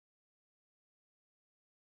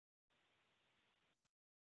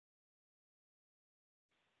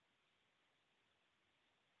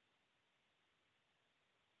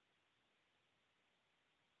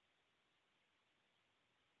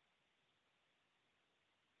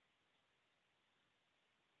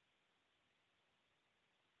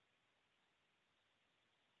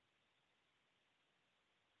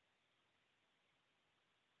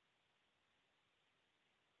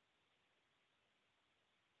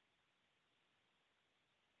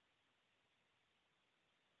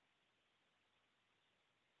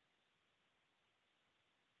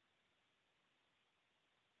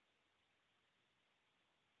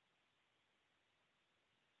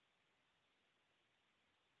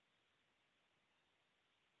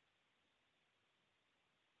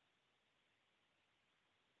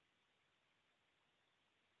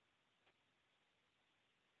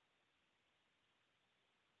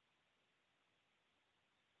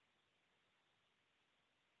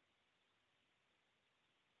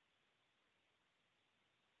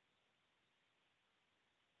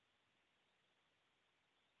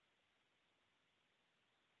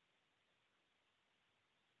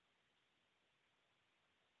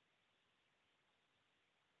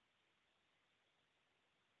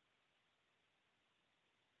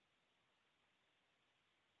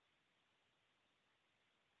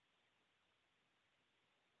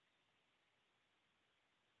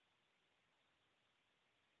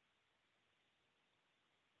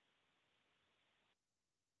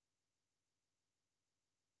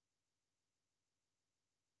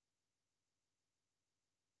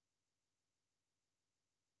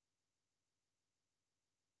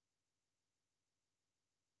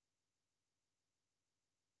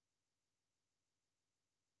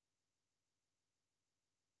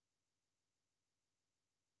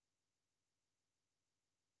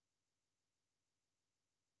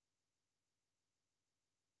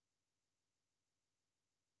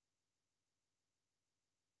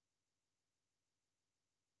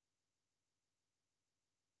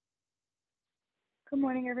Good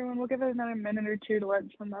morning, everyone. We'll give it another minute or two to let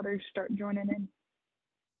some others start joining in.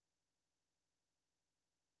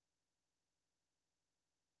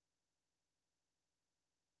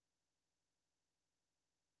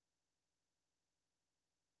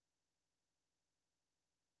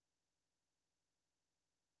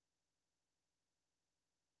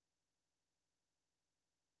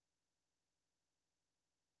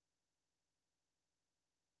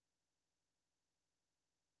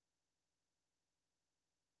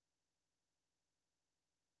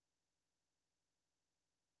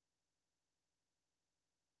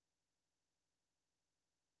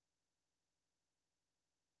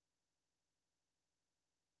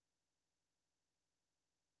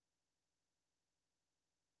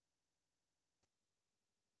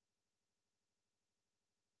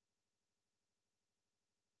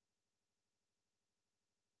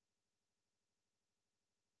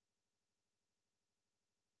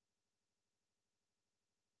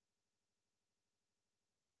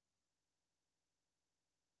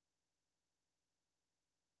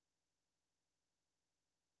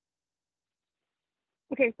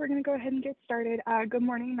 Okay, we're going to go ahead and get started. Good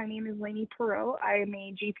morning. My name is Lainey Perot. I am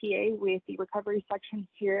a GPA with the recovery section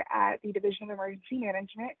here at the Division of Emergency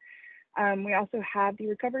Management. We also have the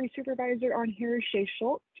recovery supervisor on here, Shay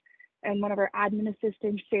Schultz, and one of our admin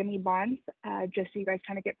assistants, Sammy Bonds, just so you guys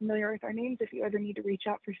kind of get familiar with our names if you ever need to reach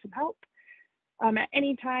out for some help. At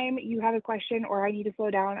any time you have a question or I need to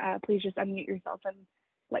slow down, please just unmute yourself and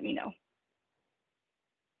let me know.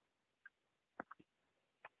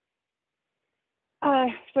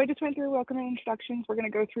 So I just went through welcome and introductions. We're going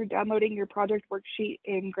to go through downloading your project worksheet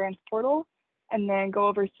in Grants Portal and then go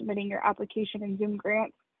over submitting your application in Zoom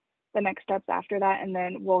Grants, the next steps after that, and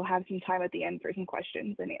then we'll have some time at the end for some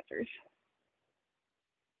questions and answers.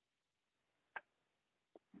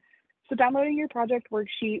 So downloading your project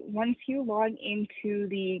worksheet, once you log into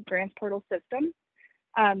the Grants Portal system,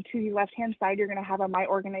 to the left-hand side, you're going to have a My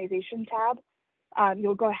Organization tab.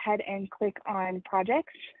 You'll go ahead and click on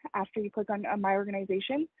projects. After you click on My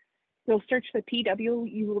Organization, you'll search the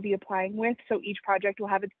PW you will be applying with. So each project will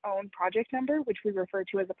have its own project number, which we refer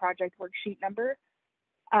to as a project worksheet number.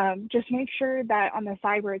 Just make sure that on the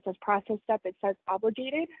side where it says process step, it says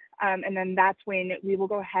obligated. And then that's when we will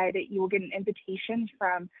go ahead, you will get an invitation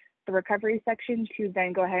from the recovery section to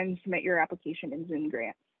then go ahead and submit your application in Zoom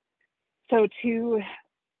Grants. So to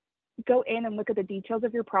go in and look at the details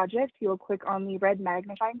of your project, you'll click on the red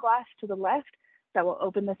magnifying glass to the left that will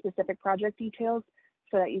open the specific project details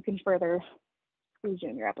so that you can further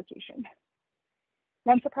resume your application.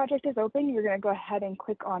 Once the project is open, you're going to go ahead and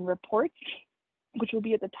click on reports, which will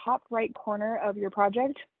be at the top right corner of your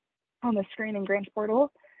project on the screen in Grants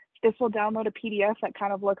Portal. This will download a PDF that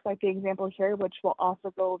kind of looks like the example here, which we'll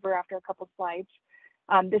also go over after a couple slides.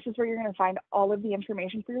 This is where you're going to find all of the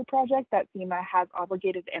information for your project that FEMA has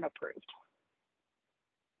obligated and approved.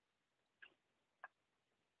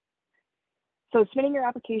 So submitting your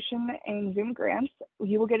application in Zoom Grants,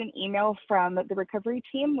 you will get an email from the recovery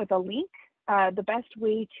team with a link. The best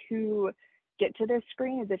way to get to this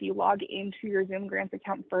screen is if you log into your Zoom Grants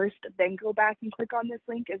account first, then go back and click on this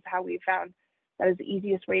link is how we found that is the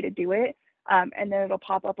easiest way to do it. And then it'll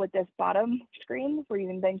pop up with this bottom screen where you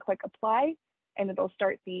can then click apply, and it'll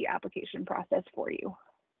start the application process for you.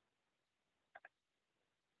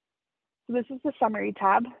 So this is the summary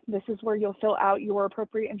tab. This is where you'll fill out your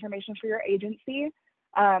appropriate information for your agency.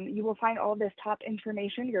 You will find all of this top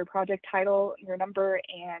information, your project title, your number,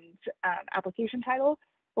 and application title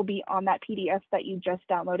will be on that PDF that you just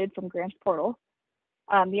downloaded from Grants Portal.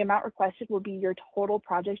 The amount requested will be your total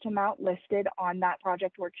project amount listed on that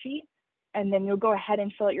project worksheet. And then you'll go ahead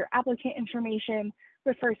and fill out your applicant information,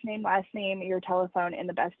 your first name, last name, your telephone, and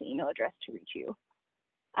the best email address to reach you.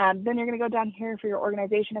 Then you're going to go down here for your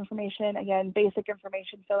organization information. Again, basic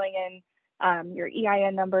information, filling in your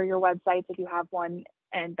EIN number, your websites if you have one,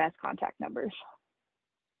 and best contact numbers.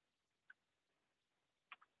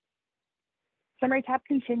 Summary tab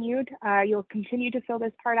continued. You'll continue to fill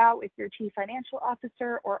this part out with your chief financial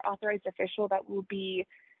officer or authorized official that will be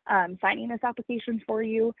signing this application for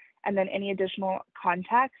you, and then any additional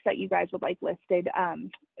contacts that you guys would like listed.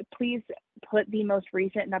 Please put the most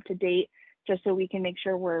recent and up to date just so we can make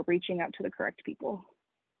sure we're reaching out to the correct people.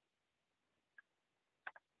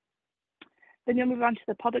 Then you'll move on to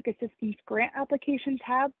the Public Assistance Grant Application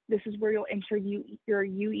tab. This is where you'll enter your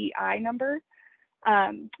UEI number.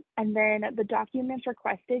 And then the documents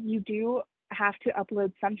requested, you do have to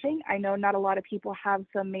upload something. I know not a lot of people have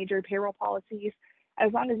some major payroll policies.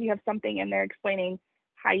 As long as you have something in there explaining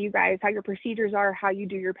how your procedures are, how you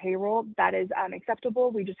do your payroll, that is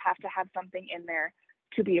acceptable. We just have to have something in there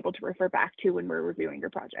to be able to refer back to when we're reviewing your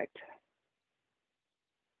project.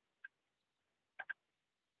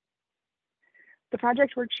 The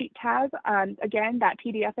project worksheet tab, again, that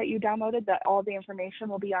PDF that you downloaded, that all the information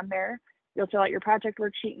will be on there. You'll fill out your project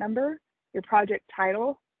worksheet number, your project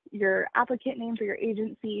title, your applicant name for your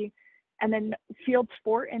agency, and then fields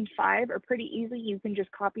 4 and 5 are pretty easy. You can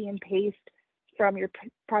just copy and paste from your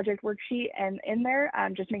project worksheet and in there.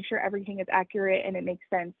 Just make sure everything is accurate and it makes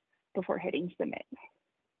sense before hitting submit.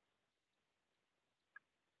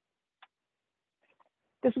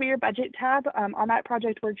 This will be your budget tab. On that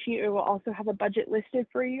project worksheet, it will also have a budget listed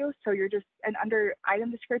for you. So you're just, and under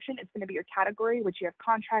item description, it's going to be your category, which you have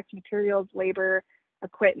contracts, materials, labor,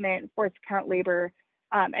 equipment, force account labor.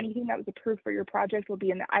 Anything that was approved for your project will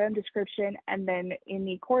be in the item description. And then in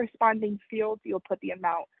the corresponding fields, you'll put the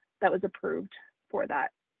amount that was approved for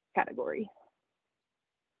that category.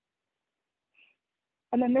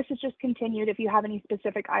 And then this is just continued. If you have any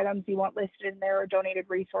specific items you want listed in there or donated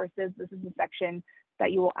resources, this is the section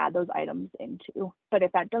that you will add those items into. But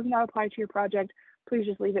if that does not apply to your project, please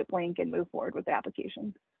just leave it blank and move forward with the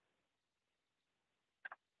application.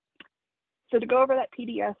 So to go over that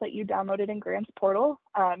PDF that you downloaded in Grants Portal,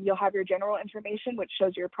 you'll have your general information, which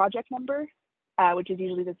shows your project number, which is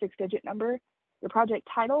usually the 6-digit number, your project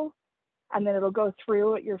title, and then it'll go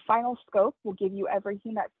through your final scope. Will give you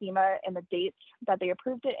everything that FEMA and the dates that they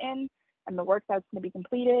approved it in, and the work that's going to be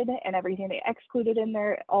completed, and everything they excluded in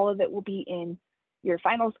there. All of it will be in your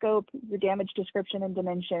final scope, your damage description and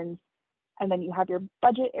dimensions, and then you have your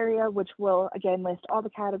budget area, which will again list all the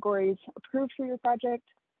categories approved for your project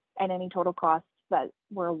and any total costs that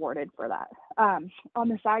were awarded for that. On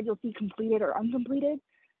the side, you'll see completed or uncompleted.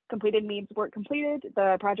 Completed means work completed,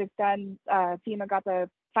 the project's done, FEMA got the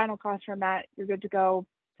final cost from that, you're good to go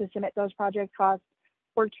to submit those project costs.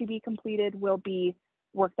 Work to be completed will be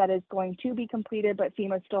work that is going to be completed, but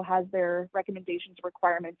FEMA still has their recommendations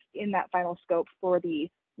requirements in that final scope for the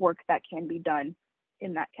work that can be done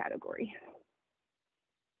in that category.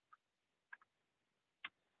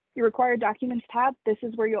 Your required documents tab, this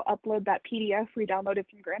is where you'll upload that PDF we downloaded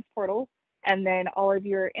from Grants Portal, and then all of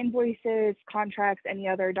your invoices, contracts, any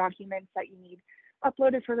other documents that you need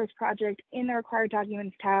uploaded for this project in the required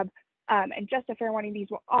documents tab. And just a fair warning, these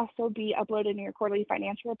will also be uploaded in your quarterly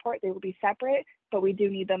financial report. They will be separate, but we do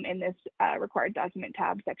need them in this required document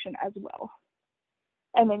tab section as well.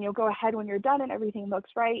 And then you'll go ahead when you're done and everything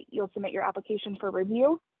looks right, you'll submit your application for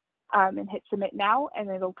review and hit submit now, and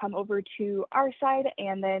then it'll come over to our side,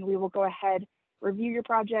 and then we will go ahead, review your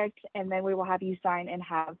project, and then we will have you sign and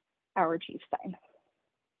have our chief sign.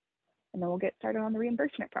 And then we'll get started on the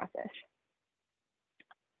reimbursement process.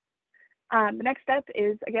 The next step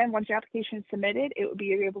is, again, once your application is submitted, it will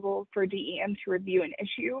be available for DEM to review and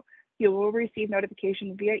issue. You will receive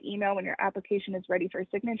notifications via email when your application is ready for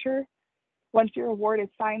signature. Once your award is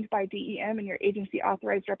signed by DEM and your agency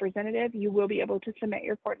authorized representative, you will be able to submit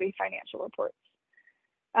your quarterly financial reports.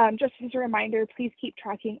 Just as a reminder, please keep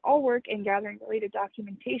tracking all work and gathering related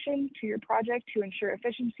documentation to your project to ensure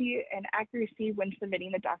efficiency and accuracy when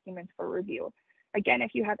submitting the documents for review. Again,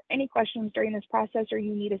 if you have any questions during this process or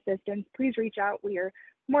you need assistance, please reach out. We are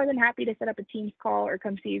more than happy to set up a Teams call or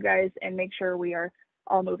come see you guys and make sure we are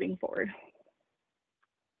all moving forward.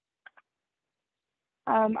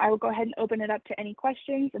 I will go ahead and open it up to any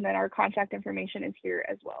questions, and then our contact information is here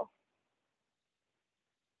as well.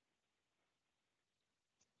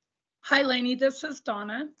 Hi, Lainey, this is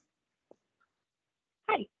Donna.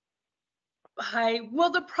 Hi. Hi, will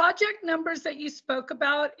the project numbers that you spoke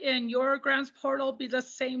about in your grants portal be the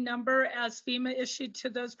same number as FEMA issued to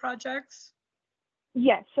those projects?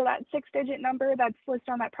 Yes, so that 6-digit number that's listed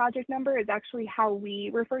on that project number is actually how we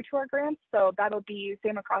refer to our grants. So that'll be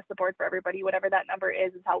same across the board for everybody. Whatever that number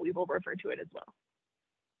is how we will refer to it as well.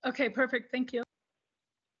 Okay, perfect. Thank you.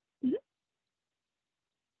 Mm-hmm.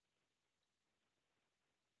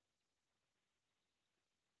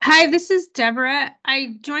 Hi, this is Deborah.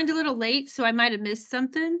 I joined a little late, so I might have missed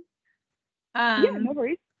something. Yeah, no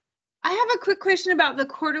worries. I have a quick question about the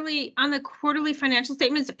quarterly financial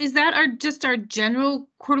statements. Is that just our general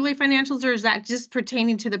quarterly financials, or is that just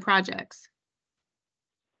pertaining to the projects?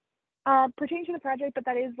 Pertaining to the project, but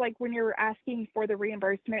that is like when you're asking for the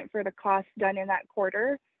reimbursement for the costs done in that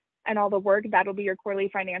quarter and all the work, that'll be your quarterly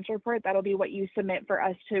financial report. That'll be what you submit for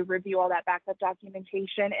us to review all that backup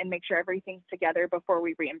documentation and make sure everything's together before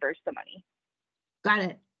we reimburse the money. Got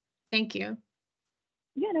it. Thank you.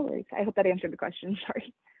 Yeah, no worries. I hope that answered the question.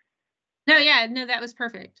 Sorry. No, yeah, no, that was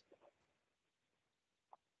perfect.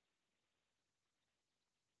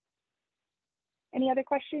 Any other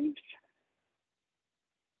questions?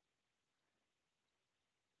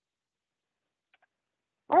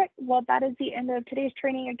 right, well, that is the end of today's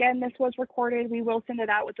training. Again, this was recorded. We will send it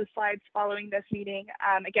out with the slides following this meeting.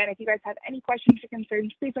 Again, if you guys have any questions or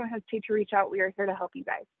concerns, please don't hesitate to reach out. We are here to help you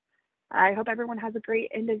guys. I hope everyone has a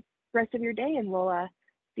great rest of your day, and we'll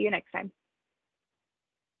see you next time.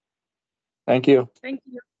 Thank you. Thank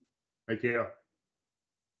you. Thank you.